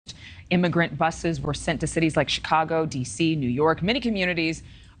Immigrant buses were sent to cities like Chicago, D.C., New York. Many communities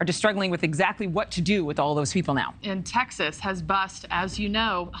are just struggling with exactly what to do with all those people now. And Texas has bused, as you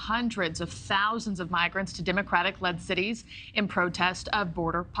know, hundreds of thousands of migrants to Democratic-led cities in protest of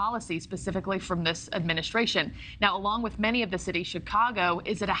border policy, specifically from this administration. Now, along with many of the cities, Chicago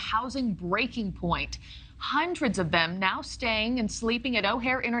is at a housing breaking point. Hundreds of them now staying and sleeping at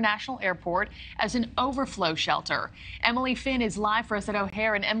O'Hare International Airport as an overflow shelter. Emily Finn is live for us at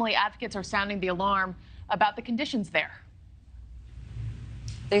O'Hare, and Emily, advocates are sounding the alarm about the conditions there.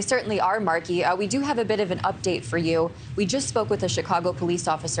 They certainly are, Marky. We do have a bit of an update for you. We just spoke with a Chicago police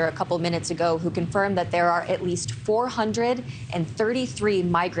officer a couple minutes ago who confirmed that there are at least 433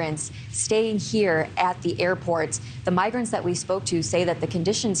 migrants staying here at the airport. The migrants that we spoke to say that the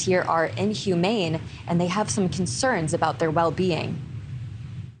conditions here are inhumane and they have some concerns about their well-being.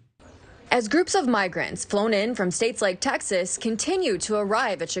 As groups of migrants flown in from states like Texas continue to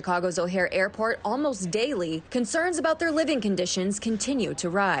arrive at Chicago's O'Hare Airport almost daily, concerns about their living conditions continue to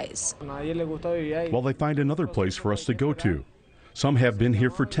rise. Well, they find another place for us to go to. Some have been here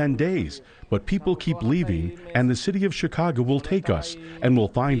for 10 days, but people keep leaving, and the city of Chicago will take us, and will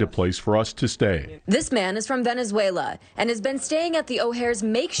find a place for us to stay. This man is from Venezuela and has been staying at the O'Hare's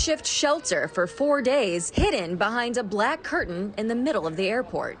makeshift shelter for 4 days, hidden behind a black curtain in the middle of the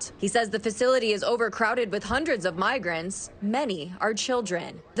airport. He says the facility is overcrowded with hundreds of migrants. Many are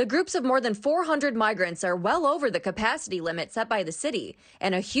children. The groups of more than 400 migrants are well over the capacity limit set by the city,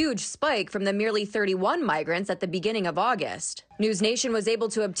 and a huge spike from the merely 31 migrants at the beginning of August. NewsNation was able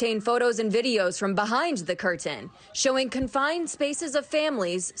to obtain photos and videos from behind the curtain, showing confined spaces of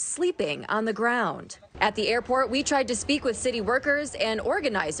families sleeping on the ground. At the airport, we tried to speak with city workers and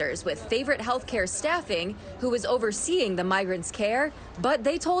organizers with Favorite Healthcare Staffing, who was overseeing the migrants' care, but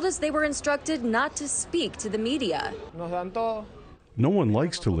they told us they were instructed not to speak to the media. No one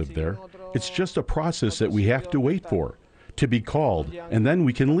likes to live there. It's just a process that we have to wait for, to be called, and then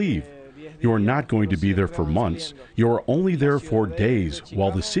we can leave. You're not going to be there for months. You're only there for days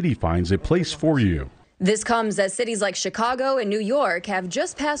while the city finds a place for you. This comes as cities like Chicago and New York have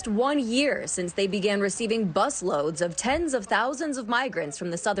just passed 1 year since they began receiving busloads of tens of thousands of migrants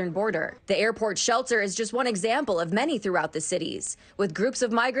from the southern border. The airport shelter is just one example of many throughout the cities, with groups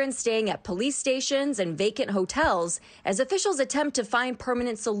of migrants staying at police stations and vacant hotels as officials attempt to find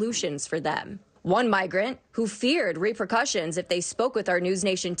permanent solutions for them. One migrant, who feared repercussions if they spoke with our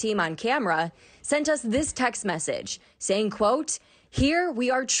NewsNation team on camera, sent us this text message saying, quote, "Here we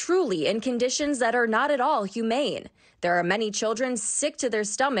are truly in conditions that are not at all humane. There are many children sick to their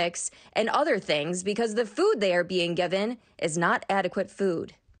stomachs and other things because the food they are being given is not adequate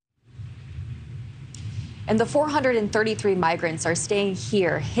food." And the 433 migrants are staying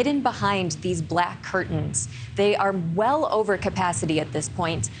here, hidden behind these black curtains. They are well over capacity at this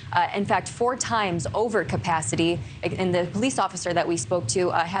point. In fact, 4 times over capacity. And the police officer that we spoke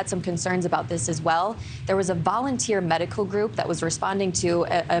to had some concerns about this as well. There was a volunteer medical group that was responding to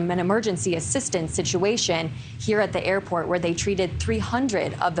an emergency assistance situation here at the airport where they treated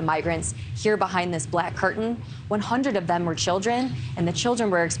 300 of the migrants here behind this black curtain. 100 of them were children, and the children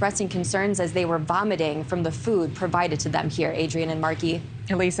were expressing concerns as they were vomiting from the food provided to them here, Adrienne and Marky.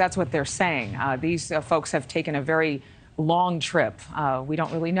 At least that's what they're saying. These folks have taken a very long trip. We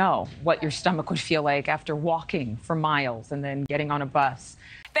don't really know what your stomach would feel like after walking for miles and then getting on a bus.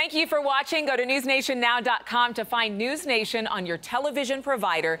 Thank you for watching. Go to newsnationnow.com to find NewsNation on your television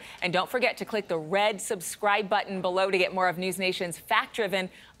provider. And don't forget to click the red subscribe button below to get more of NewsNation's fact-driven,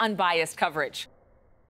 unbiased coverage.